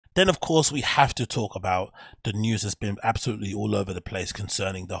Then, of course, we have to talk about the news that's been absolutely all over the place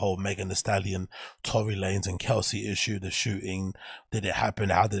concerning the whole Megan Thee Stallion, Tory Lanez, and Kelsey issue, the shooting. Did it happen?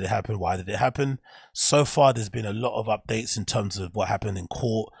 How did it happen? Why did it happen? So far, there's been a lot of updates in terms of what happened in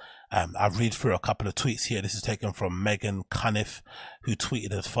court. I've read through a couple of tweets here. This is taken from Megan Cuniff, who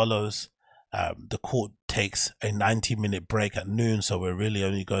tweeted as follows. The court takes a 90-minute break at noon, so we're really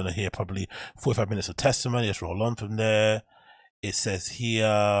only going to hear probably 45 minutes of testimony. Let's roll on from there. It says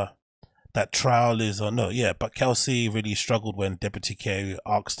here that trial is on. No, yeah, but Kelsey really struggled when Deputy K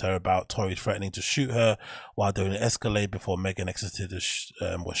asked her about Tory threatening to shoot her while doing an escalade before Megan exited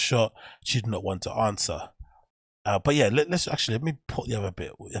was shot. She did not want to answer. But yeah, let me put the other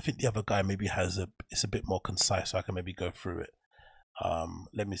bit. I think the other guy maybe it's a bit more concise, so I can maybe go through it.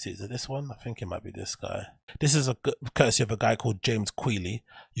 Let me see, is it this one? I think it might be this guy. This is a courtesy of a guy called James Quealy.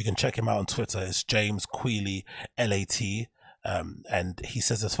 You can check him out on Twitter. It's James Quealy LAT. And he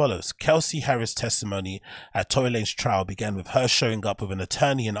says as follows: Kelsey Harris' testimony at Tory Lanez trial began with her showing up with an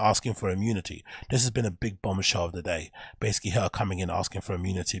attorney and asking for immunity. This has been a big bombshell of the day. Basically, her coming in asking for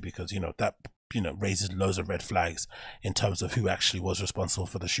immunity because, that raises loads of red flags in terms of who actually was responsible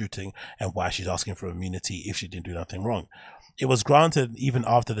for the shooting and why she's asking for immunity if she didn't do nothing wrong. It was granted even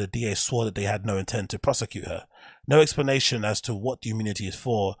after the DA swore that they had no intent to prosecute her. No explanation as to what the immunity is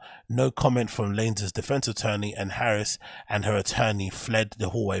for, no comment from Lanez's defense attorney, and Harris and her attorney fled the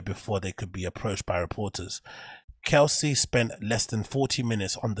hallway before they could be approached by reporters. Kelsey spent less than 40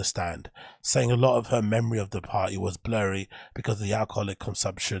 minutes on the stand, saying a lot of her memory of the party was blurry because of the alcoholic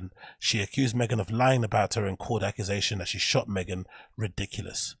consumption. She accused Megan of lying about her and called accusation that she shot Megan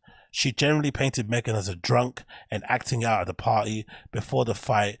ridiculous. She generally painted Megan as a drunk and acting out at the party before the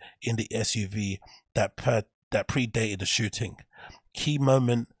fight in the SUV that predated the shooting. Key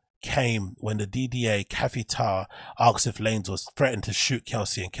moment came when the DDA, Kathy Tarr, asked if Lanez was threatened to shoot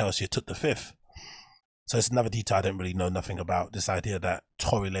Kelsey, and Kelsey took the fifth. So it's another detail I didn't really know nothing about, this idea that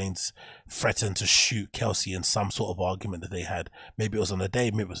Tory Lanez threatened to shoot Kelsey in some sort of argument that they had. Maybe it was on a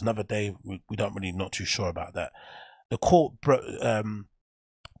day, maybe it was another day. We don't really, not too sure about that. The court broke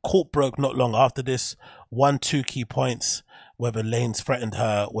not long after this. Two key points: whether Lanez threatened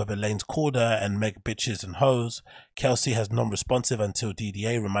her, whether Lanez called her and Meg bitches and hoes. Kelsey has non-responsive until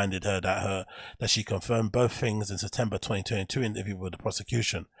DDA reminded her that she confirmed both things in September 2022 interview with the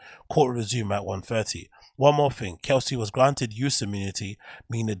prosecution. Court resumed at 1:30. One more thing: Kelsey was granted use immunity,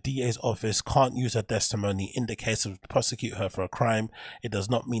 meaning the DA's office can't use her testimony in the case of prosecute her for a crime. It does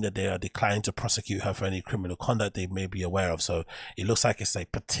not mean that they are declining to prosecute her for any criminal conduct they may be aware of. So it looks like it's a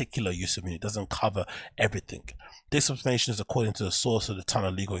particular use immunity. It doesn't cover everything. This information is according to the source of the ton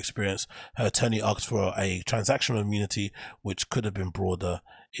of legal experience. Her attorney asked for a transactional immunity, which could have been broader.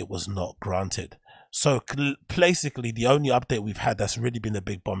 It was not granted. So basically, the only update we've had that's really been a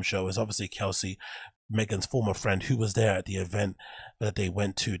big bombshell is obviously Kelsey, Megan's former friend, who was there at the event that they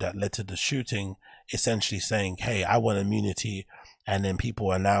went to that led to the shooting, essentially saying, hey, I want immunity. And then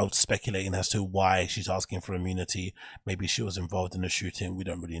people are now speculating as to why she's asking for immunity. Maybe she was involved in the shooting. We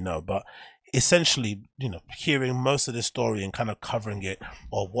don't really know. But essentially, hearing most of this story and kind of covering it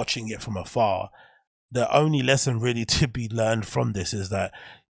or watching it from afar, the only lesson really to be learned from this is that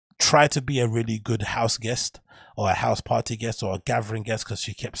try to be a really good house guest or a house party guest or a gathering guest, because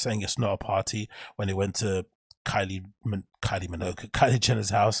she kept saying it's not a party. When they went to Kylie Jenner's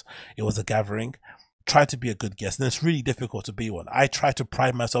house, it was a gathering. Try to be a good guest, and it's really difficult to be one. I try to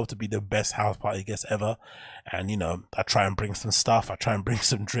pride myself to be the best house party guest ever, and I try and bring some stuff, I try and bring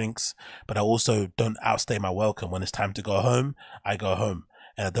some drinks, but I also don't outstay my welcome. When it's time to go home, I go home,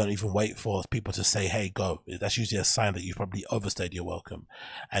 and I don't even wait for people to say, hey, go. That's usually a sign that you've probably overstayed your welcome.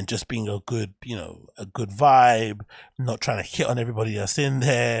 And just being a good vibe, not trying to hit on everybody that's in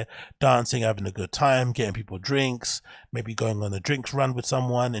there, dancing, having a good time, getting people drinks, maybe going on a drinks run with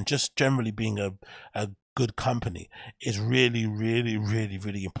someone, and just generally being a good company is really, really, really,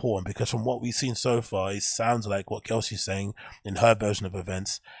 really important. Because from what we've seen so far, it sounds like what Kelsey's saying in her version of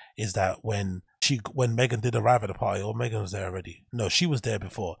events is that when Megan did arrive at the party, or Megan was there already. No, she was there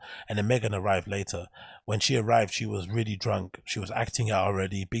before, and then Megan arrived later. When she arrived, she was really drunk. She was acting out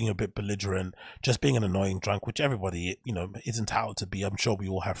already, being a bit belligerent, just being an annoying drunk, which everybody, is entitled to be. I'm sure we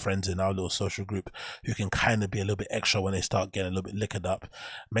all have friends in our little social group who can kind of be a little bit extra when they start getting a little bit liquored up.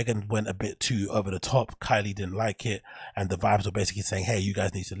 Megan went a bit too over the top. Kylie didn't like it, and the vibes were basically saying, hey, you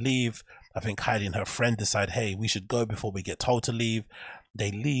guys need to leave. I think Kylie and her friend decide, hey, we should go before we get told to leave. They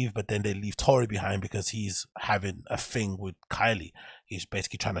leave, but then they leave Tory behind because he's having a thing with Kylie. He's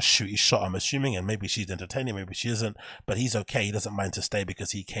basically trying to shoot his shot, I'm assuming, and maybe she's entertaining, maybe she isn't, but he's okay. He doesn't mind to stay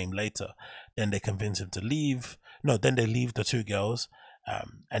because he came later. Then they convince him to leave. No, then they leave the two girls,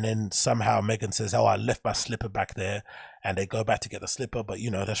 And then somehow Megan says, oh, I left my slipper back there, and they go back to get the slipper, but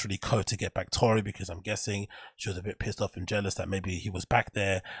that's really code to get back Tori, because I'm guessing she was a bit pissed off and jealous that maybe he was back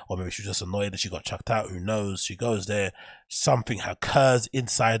there, or maybe she was just annoyed that she got chucked out. Who knows? She goes there, something occurs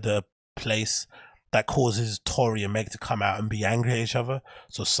inside the place that causes Tori and Meg to come out and be angry at each other.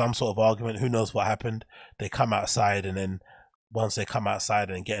 So some sort of argument, who knows what happened. They come outside, and then once they come outside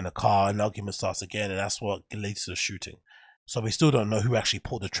and get in a car, an argument starts again, and that's what leads to the shooting. So we still don't know who actually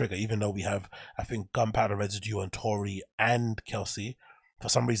pulled the trigger, even though we have, I think, gunpowder residue on Tori and Kelsey. For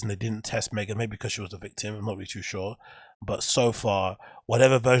some reason, they didn't test Megan, maybe because she was the victim. I'm not really too sure. But so far,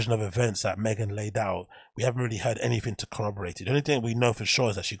 whatever version of events that Megan laid out, we haven't really heard anything to corroborate it. The only thing we know for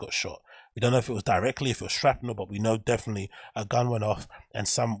sure is that she got shot. We don't know if it was directly, if it was shrapnel, but we know definitely a gun went off and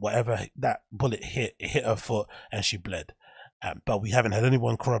whatever that bullet hit, it hit her foot and she bled. But we haven't had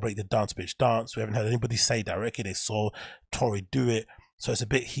anyone corroborate the dance bitch dance. We haven't had anybody say directly they saw Tori do it. So it's a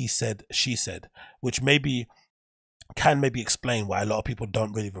bit he said, she said, which can maybe explain why a lot of people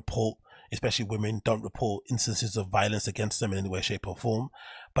don't really report, especially women, don't report instances of violence against them in any way, shape or form.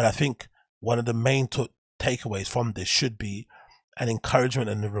 But I think one of the main takeaways from this should be an encouragement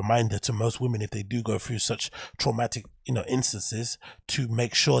and a reminder to most women, if they do go through such traumatic instances, to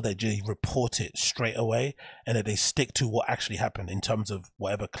make sure that they report it straight away and that they stick to what actually happened in terms of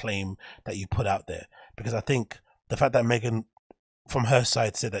whatever claim that you put out there. Because I think the fact that Megan from her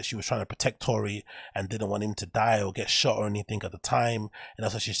side said that she was trying to protect Tori and didn't want him to die or get shot or anything at the time, and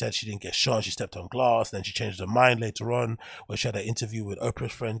that's what she said. She didn't get shot, she stepped on glass, and then she changed her mind later on where she had an interview with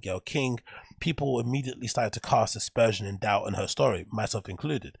Oprah's friend Gayle King. People immediately started to cast aspersion and doubt on her story, myself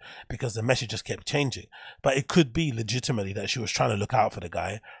included, because the message just kept changing. But it could be legitimately that she was trying to look out for the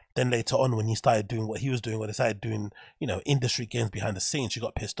guy. Then later on, when he started doing what he was doing, when they started doing, industry games behind the scenes, she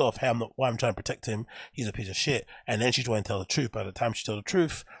got pissed off. Hey, I'm trying to protect him. He's a piece of shit. And then she tried to tell the truth. By the time she told the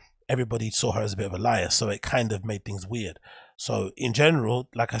truth, everybody saw her as a bit of a liar. So it kind of made things weird. So in general,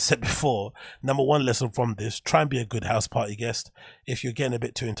 like I said before, number one lesson from this, try and be a good house party guest. If you're getting a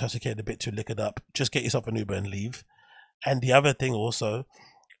bit too intoxicated, a bit too liquored up, just get yourself an Uber and leave. And the other thing also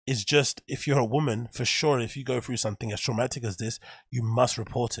is just, if you're a woman, for sure, if you go through something as traumatic as this, you must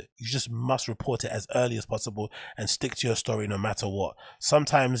report it. You just must report it as early as possible and stick to your story no matter what.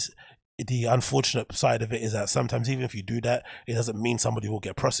 Sometimes the unfortunate side of it is that sometimes even if you do that, it doesn't mean somebody will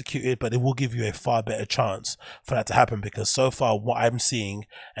get prosecuted, but it will give you a far better chance for that to happen, because so far what I'm seeing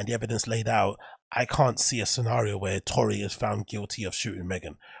and the evidence laid out, I can't see a scenario where Tori is found guilty of shooting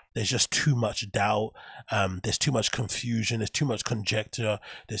Megan. There's just too much doubt. There's too much confusion. There's too much conjecture.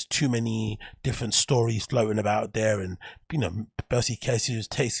 There's too many different stories floating about there. And, basically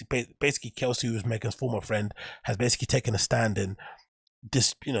Kelsey, who's Megan's former friend, has basically taken a stand and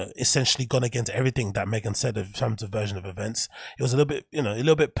essentially gone against everything that Megan said in terms of version of events. It was a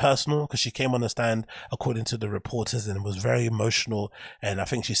little bit personal, because she came on the stand, according to the reporters, and it was very emotional. And I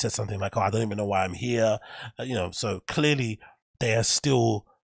think she said something like, oh, I don't even know why I'm here. So clearly they are still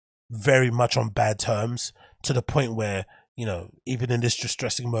very much on bad terms, to the point where, even in this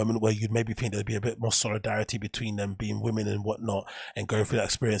distressing moment where you'd maybe think there'd be a bit more solidarity between them being women and whatnot and going through that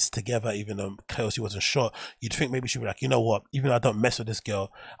experience together, even though Kelsey wasn't shot, you'd think maybe she'd be like, you know what, even though I don't mess with this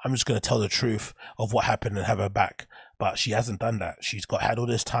girl, I'm just going to tell the truth of what happened and have her back. But she hasn't done that. She's had all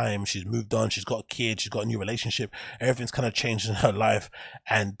this time, she's moved on, she's got a kid, she's got a new relationship, everything's kind of changed in her life,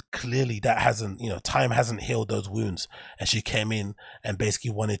 and clearly that hasn't, time hasn't healed those wounds. And she came in and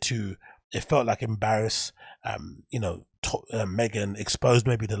basically wanted to, it felt like, embarrass Megan, exposed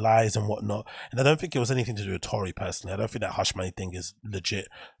maybe the lies and whatnot. And I don't think it was anything to do with Tori personally. I don't think that hush money thing is legit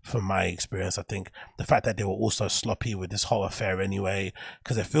from my experience. I think the fact that they were also sloppy with this whole affair anyway,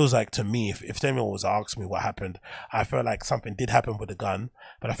 because it feels like, to me, if anyone was asking me what happened, I felt like something did happen with the gun,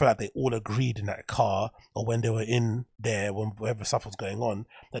 but I feel like they all agreed in that car, or when they were in there, whenever stuff was going on,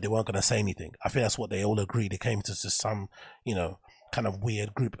 that they weren't going to say anything. I think that's what they all agreed. They came to some, kind of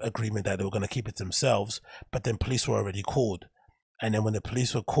weird group agreement that they were going to keep it to themselves. But then police were already called, and then when the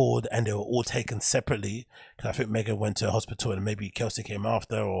police were called and they were all taken separately, because I think Megan went to a hospital and maybe Kelsey came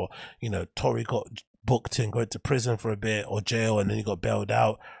after, or Tori got booked and went to prison for a bit, or jail, and then he got bailed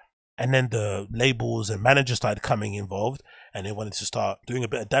out. And then the labels and managers started coming involved, and they wanted to start doing a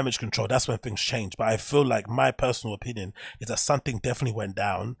bit of damage control. That's when things changed. But I feel like, my personal opinion is that something definitely went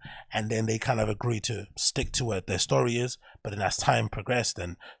down, and then they kind of agreed to stick to what their story is. But then as time progressed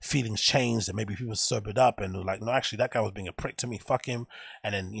and feelings changed, and maybe people sobered up and were like, no, actually that guy was being a prick to me, fuck him.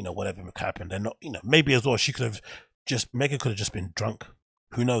 And then, whatever happened. And, maybe as well, Megan could have just been drunk.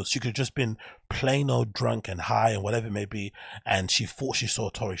 Who knows? She could have just been plain old drunk and high and whatever it may be, and she thought she saw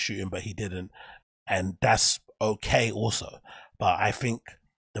Tori shooting, but he didn't. And that's okay also. But I think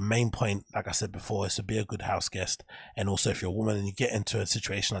the main point, like I said before, is to be a good house guest. And also, if you're a woman and you get into a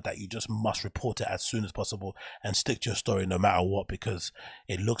situation like that, you just must report it as soon as possible and stick to your story no matter what, because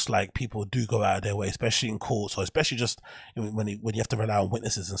it looks like people do go out of their way, especially in courts, or especially just when you have to rely on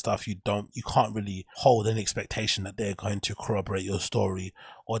witnesses and stuff. You can't really hold any expectation that they're going to corroborate your story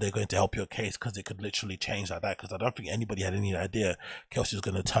or they're going to help your case, because it could literally change like that. Because I don't think anybody had any idea Kelsey was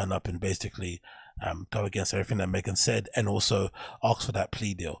going to turn up and basically go against everything that Megan said, and also ask for that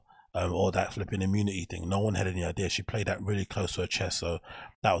plea deal, or that flipping immunity thing. No one had any idea. She played that really close to her chest, so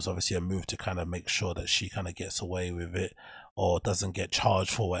that was obviously a move to kind of make sure that she kind of gets away with it or doesn't get charged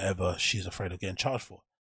for whatever she's afraid of getting charged for.